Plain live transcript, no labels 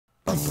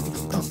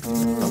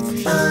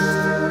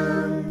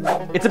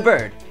It's a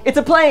bird. It's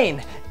a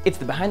plane. It's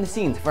the behind the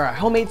scenes for our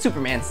homemade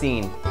Superman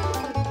scene.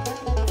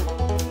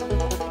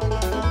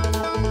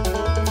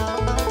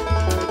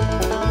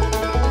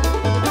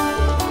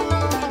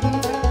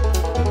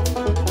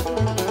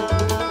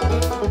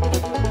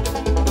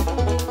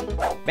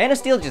 Man of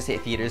Steel just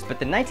hit theaters, but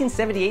the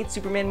 1978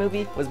 Superman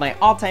movie was my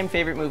all-time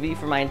favorite movie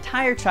for my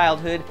entire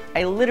childhood.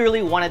 I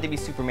literally wanted to be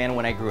Superman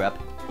when I grew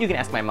up. You can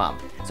ask my mom.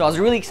 So I was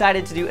really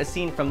excited to do a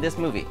scene from this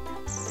movie.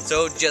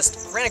 So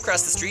just ran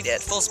across the street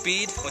at full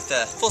speed with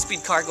a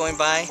full-speed car going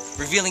by,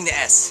 revealing the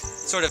S.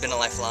 Sort of been a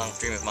lifelong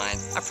dream of mine.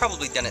 I've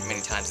probably done it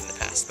many times in the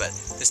past, but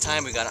this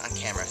time we got it on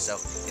camera, so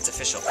it's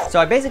official.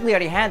 So I basically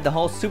already had the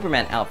whole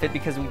Superman outfit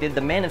because we did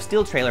the Man of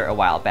Steel trailer a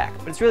while back.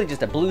 But it's really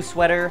just a blue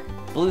sweater,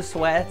 blue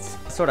sweats,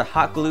 sort of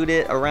hot glued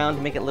it around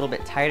to make it a little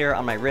bit tighter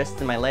on my wrists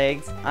and my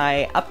legs.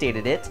 I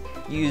updated it,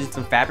 used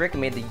some fabric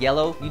and made the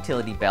yellow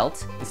utility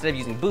belt. Instead of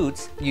using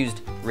boots,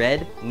 used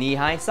red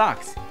knee-high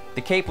socks.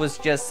 The cape was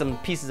just some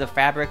pieces of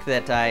fabric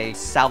that I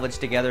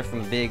salvaged together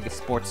from a big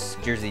sports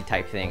jersey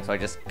type thing. So I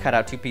just cut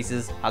out two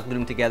pieces, hot glued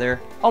them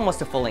together,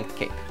 almost a full-length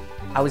cape.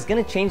 I was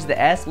gonna change the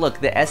S. Look,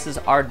 the S's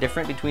are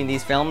different between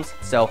these films,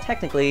 so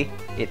technically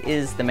it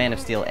is the Man of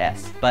Steel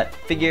S, but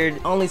figured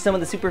only some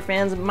of the super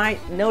fans might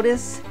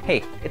notice.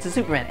 Hey, it's a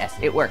Superman S,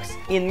 it works.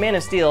 In Man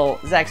of Steel,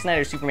 Zack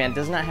Snyder's Superman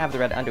does not have the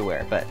red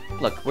underwear, but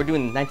look, we're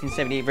doing the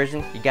 1978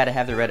 version, you gotta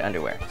have the red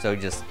underwear. So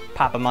just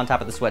pop them on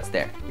top of the sweats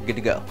there, you're good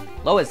to go.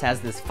 Lois has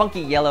this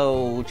funky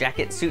yellow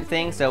jacket suit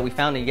thing, so we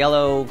found a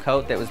yellow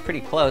coat that was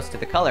pretty close to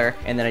the color,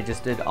 and then I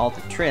just did all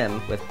the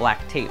trim with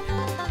black tape.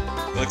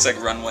 It looks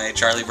like runway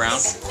Charlie Brown.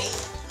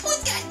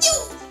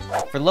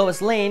 For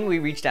Lois Lane, we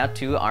reached out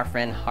to our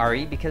friend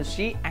Hari because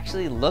she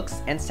actually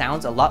looks and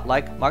sounds a lot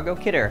like Margot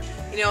Kidder.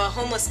 You know, a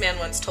homeless man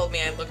once told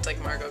me I looked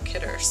like Margot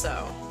Kidder,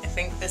 so I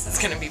think this is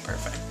gonna be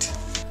perfect.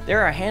 There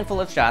are a handful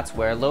of shots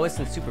where Lois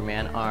and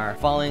Superman are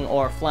falling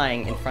or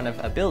flying in front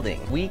of a building.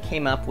 We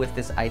came up with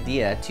this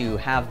idea to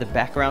have the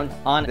background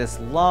on this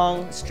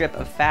long strip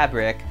of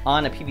fabric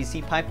on a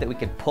PVC pipe that we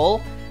could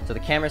pull, so the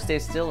camera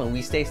stays still and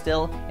we stay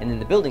still, and then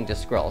the building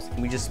just scrolls.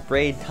 We just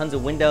sprayed tons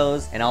of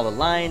windows and all the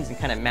lines and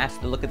kind of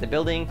matched the look of the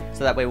building,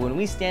 so that way when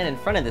we stand in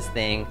front of this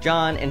thing,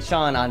 John and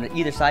Sean on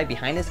either side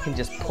behind us can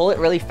just pull it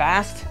really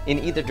fast in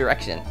either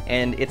direction.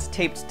 And it's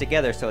taped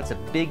together, so it's a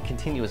big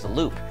continuous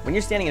loop. When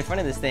you're standing in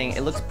front of this thing,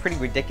 it looks pretty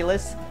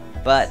ridiculous,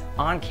 but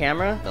on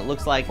camera, it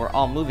looks like we're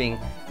all moving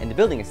and the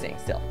building is staying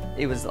still.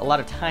 It was a lot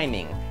of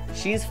timing.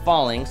 She's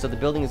falling, so the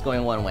building is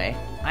going one way.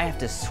 I have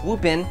to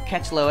swoop in,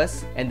 catch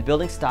Lois, and the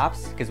building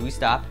stops, because we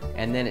stop,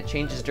 and then it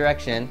changes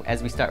direction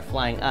as we start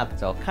flying up.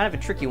 So kind of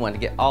a tricky one to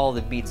get all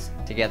the beats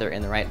together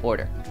in the right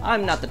order.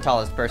 I'm not the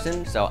tallest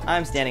person, so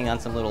I'm standing on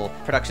some little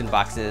production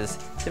boxes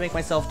to make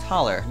myself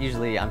taller.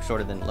 Usually I'm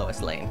shorter than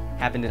Lois Lane.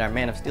 Happened in our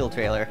Man of Steel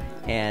trailer,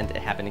 and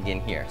it happened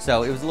again here.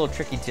 So it was a little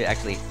tricky to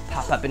actually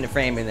pop up into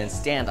frame and then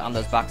stand on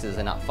those boxes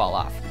and not fall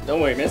off. Don't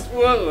worry, miss.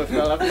 Whoa, I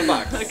fell off the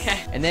box.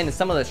 Okay. And then in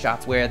some of the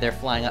shots where they're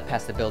flying up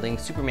past the building,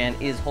 Superman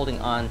is holding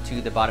on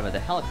to the bottom of the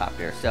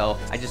helicopter. So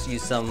I just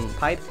used some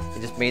pipe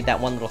and just made that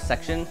one little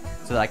section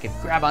so that I could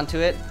grab onto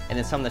it. And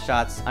in some of the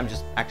shots, I'm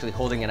just actually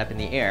holding it up in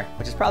the air,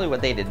 which is probably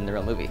what they did in the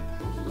real movie.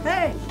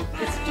 Hey,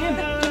 it's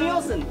Jim, Jimmy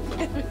Olsen.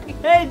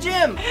 Hey,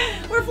 Jim.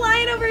 We're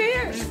flying over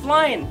here. Just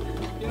flying.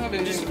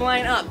 Just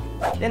flying up.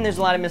 Then there's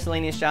a lot of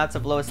miscellaneous shots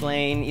of Lois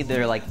Lane,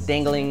 either like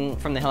dangling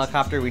from the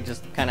helicopter. We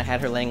just kind of had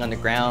her laying on the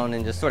ground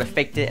and just sort of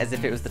faked it as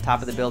if it was the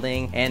top of the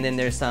building. And then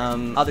there's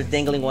some other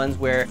dangling ones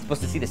where we're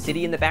supposed to see the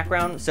city in the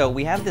background. So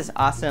we have this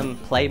awesome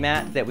play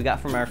mat that we got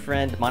from our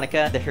friend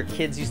Monica that her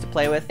kids used to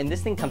play with. And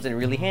this thing comes in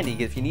really handy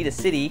because if you need a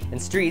city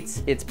and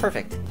streets, it's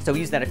perfect. So we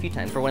used that a few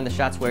times for one of the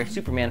shots where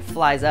Superman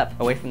flies up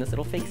away from this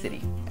little fake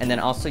city. And then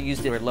also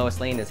used it where Lois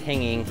Lane is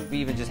hanging. We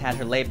even just had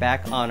her lay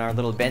back on our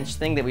little bench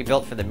thing that we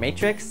built for the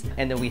Matrix.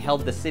 And then we held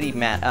the city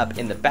mat up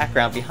in the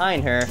background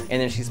behind her, and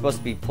then she's supposed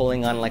to be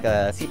pulling on like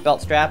a seatbelt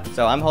strap.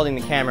 So I'm holding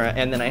the camera,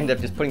 and then I end up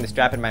just putting the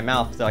strap in my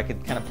mouth so I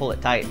could kind of pull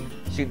it tight,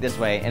 shoot this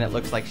way, and it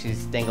looks like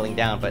she's dangling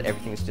down, but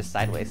everything's just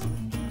sideways.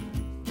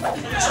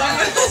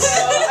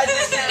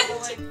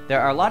 There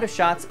are a lot of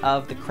shots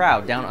of the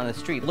crowd down on the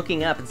street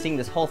looking up and seeing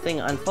this whole thing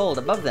unfold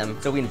above them.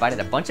 So we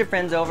invited a bunch of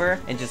friends over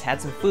and just had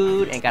some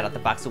food and got out the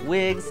box of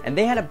wigs. And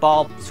they had a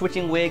ball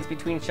switching wigs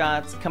between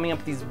shots, coming up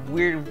with these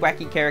weird,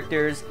 wacky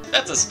characters.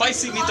 That's a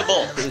spicy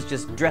meatball. It was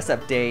just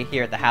dress-up day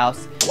here at the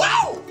house.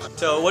 Wow!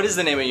 So what is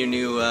the name of your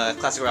new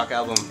classic rock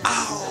album?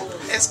 Oh,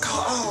 it's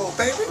called Oh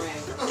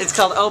Baby. It's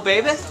called Oh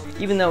Baby?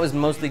 Even though it was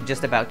mostly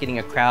just about getting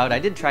a crowd, I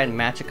did try and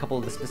match a couple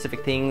of the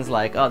specific things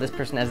like, oh, this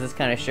person has this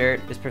kind of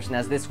shirt, this person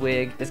has this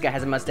wig, this guy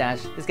has a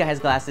mustache, this guy has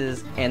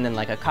glasses, and then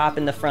like a cop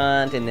in the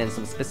front, and then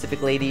some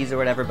specific ladies or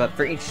whatever. But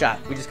for each shot,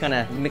 we just kind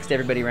of mixed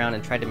everybody around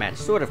and tried to match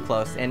sort of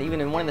close. And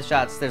even in one of the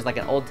shots, there's like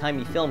an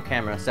old-timey film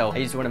camera. So I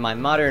used one of my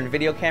modern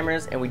video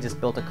cameras, and we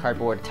just built a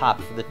cardboard top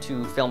for the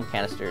two film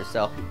canisters.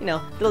 So, you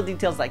know, little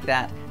details like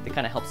that. to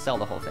kind of help sell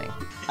the whole thing.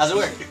 How's it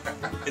work?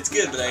 It's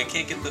good, but I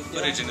can't get the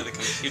footage into the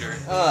computer.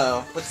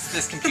 Oh, what's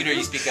this computer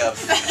you speak of?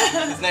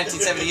 It's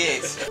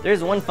 1978.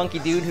 There's one funky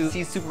dude who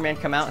sees Superman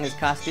come out in his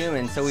costume,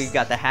 and so we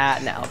got the hat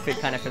and the outfit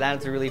kind of for that.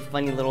 It's a really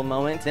funny little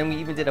moment. Then we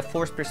even did a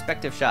forced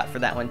perspective shot for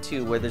that one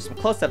too, where there's some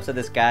close-ups of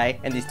this guy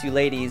and these two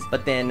ladies,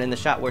 but then in the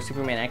shot where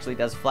Superman actually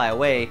does fly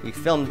away, we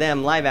filmed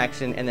them live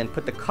action and then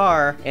put the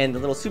car and the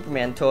little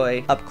Superman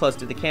toy up close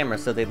to the camera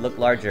so they'd look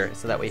larger,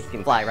 so that way he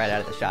can fly right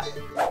out of the shot.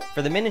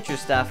 For the miniature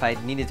stuff, I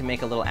needed to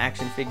make a little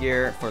action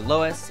figure for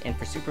Lois and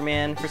for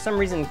Superman. For some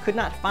reason, could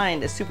not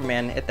find a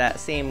Superman at that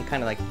same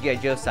kind of like G.I.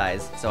 Joe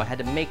size, so I had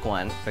to make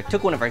one. So I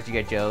took one of our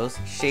G.I. Joes,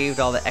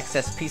 shaved all the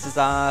excess pieces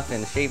off,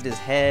 and shaved his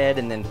head,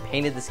 and then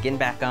painted the skin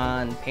back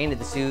on, painted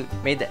the suit,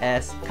 made the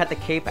S, cut the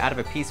cape out of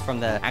a piece from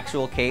the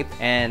actual cape,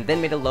 and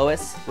then made a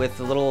Lois with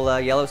a little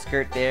yellow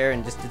skirt there,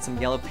 and just did some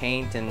yellow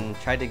paint, and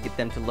tried to get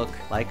them to look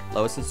like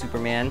Lois and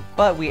Superman.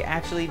 But we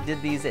actually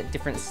did these at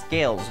different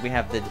scales. We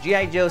have the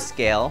G.I. Joe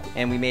scale,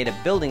 and we made a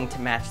building to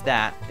match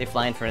that. They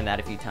fly in front of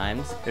that a few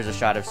times. There's a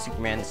shot of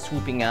Superman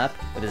swooping up,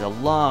 but there's a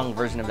long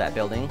version of that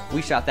building.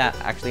 We shot that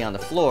actually on the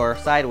floor,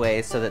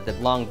 sideways, so that the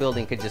long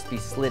building could just be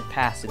slid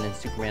past and then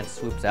Superman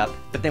swoops up.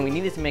 But then we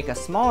needed to make a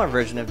smaller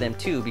version of them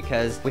too,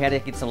 because we had to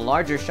get some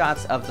larger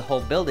shots of the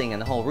whole building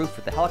and the whole roof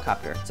with the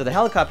helicopter. So the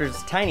helicopter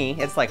is tiny,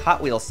 it's like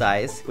Hot Wheels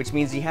size, which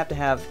means you have to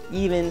have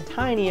even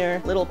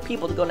tinier little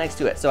people to go next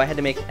to it. So I had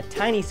to make a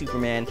tiny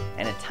Superman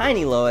and a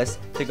tiny Lois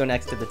to go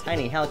next to the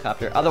tiny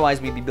helicopter. Otherwise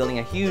we'd be building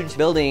a huge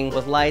building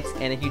with lights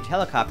and a huge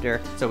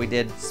helicopter. So we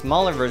did a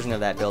smaller version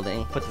of that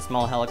building, put the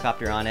small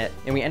helicopter on it,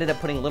 and we ended up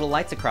putting little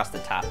lights across the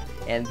top.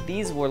 And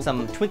these were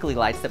some twinkly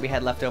lights that we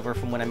had left over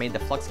from when I made the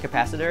flux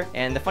capacitor.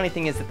 And the funny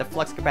thing is that the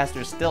flux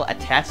capacitor is still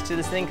attached to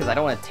this thing because I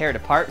don't want to tear it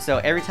apart. So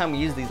every time we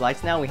use these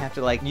lights now, we have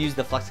to like use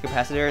the flux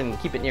capacitor and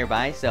keep it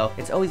nearby. So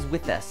it's always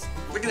with us.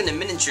 We're doing a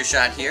miniature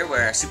shot here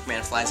where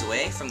Superman flies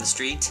away from the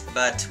street,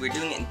 but we're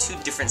doing it in two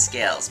different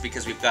scales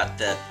because we've got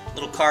the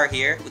little car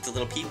here with the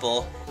little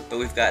people, but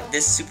we've got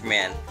this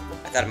Superman.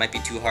 I thought it might be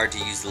too hard to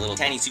use the little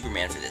tiny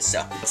Superman for this,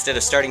 so instead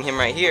of starting him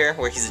right here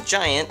where he's a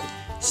giant,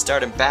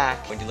 start him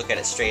back. When you look at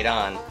it straight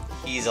on,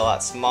 he's a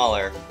lot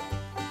smaller,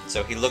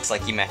 so he looks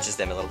like he matches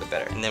them a little bit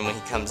better. And then when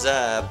he comes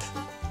up,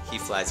 he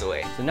flies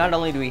away. So not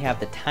only do we have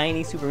the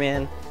tiny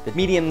Superman, the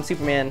medium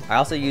Superman, I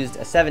also used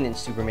a 7-inch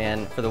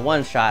Superman for the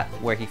one shot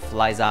where he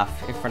flies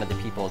off in front of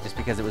the people just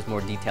because it was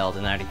more detailed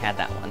and I already had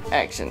that one.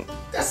 Action.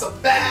 That's a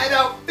bad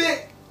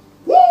outfit!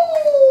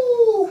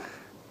 Woo!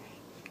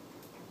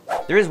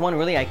 There is one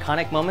really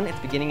iconic moment at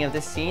the beginning of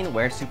this scene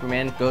where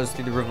Superman goes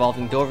through the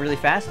revolving door really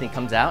fast and he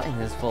comes out in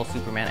his full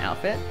Superman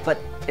outfit, but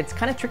it's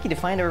kind of tricky to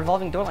find a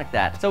revolving door like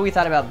that. So we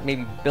thought about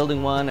maybe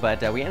building one,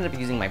 but we ended up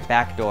using my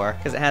back door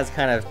because it has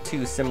kind of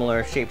two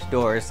similar shaped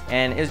doors,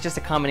 and it was just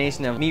a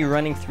combination of me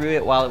running through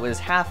it while it was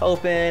half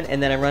open,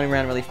 and then I'm running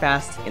around really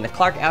fast in the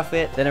Clark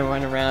outfit, then I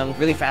run around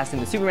really fast in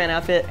the Superman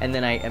outfit, and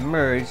then I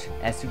emerge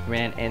as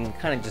Superman and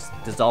kind of just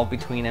dissolve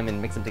between them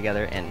and mix them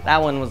together, and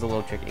that one was a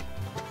little tricky.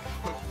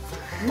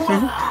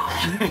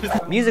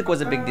 Music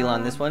was a big deal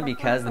on this one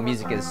because the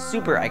music is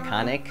super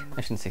iconic.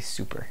 I shouldn't say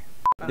super.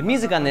 The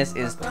music on this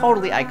is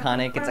totally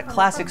iconic. It's a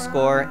classic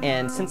score,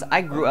 and since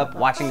I grew up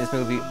watching this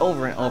movie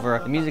over and over,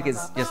 the music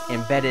is just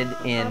embedded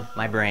in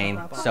my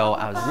brain. So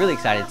I was really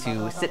excited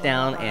to sit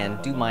down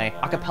and do my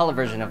a cappella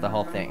version of the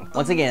whole thing.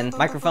 Once again,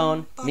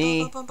 microphone,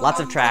 me, lots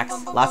of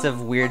tracks, lots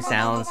of weird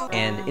sounds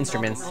and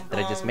instruments that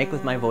I just make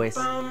with my voice,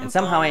 and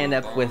somehow I end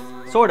up with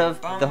sort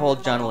of the whole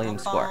John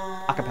Williams score,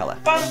 a cappella.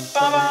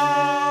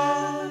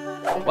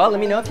 Well, let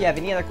me know if you have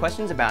any other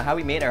questions about how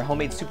we made our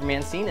homemade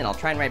Superman scene, and I'll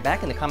try and write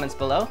back in the comments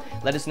below.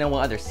 Let us know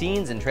what other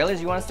scenes and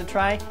trailers you want us to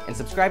try, and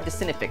subscribe to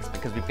CineFix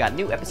because we've got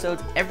new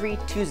episodes every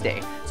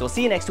Tuesday. So we'll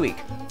see you next week.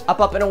 Up,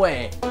 up, and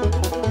away!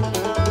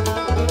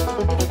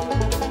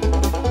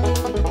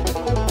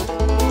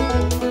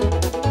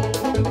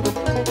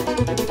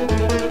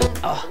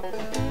 Oh,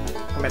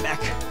 come right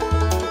back.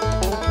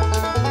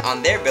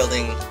 On their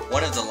building,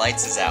 one of the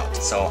lights is out,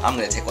 so I'm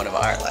gonna take one of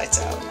our lights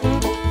out.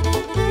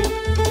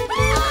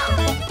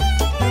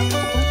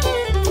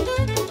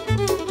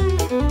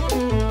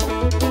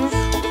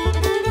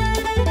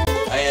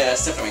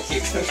 Stepped on my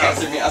cape. Can't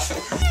throw me off. The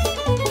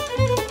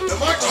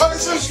Mike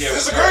Tyson is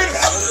the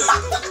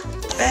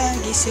greatest!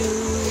 Baggy suit.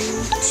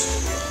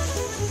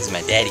 This is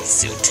my daddy's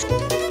suit.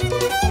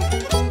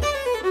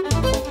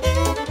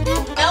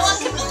 No one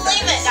can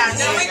believe it.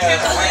 No one can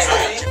believe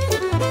it.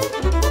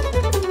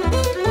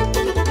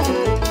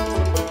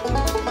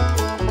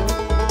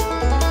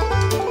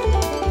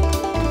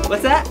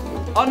 What's that?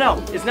 Oh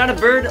no, it's not a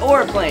bird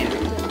or a plane.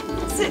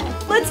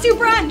 Let's do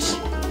brunch.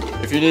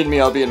 If you need me,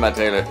 I'll be in my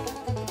trailer.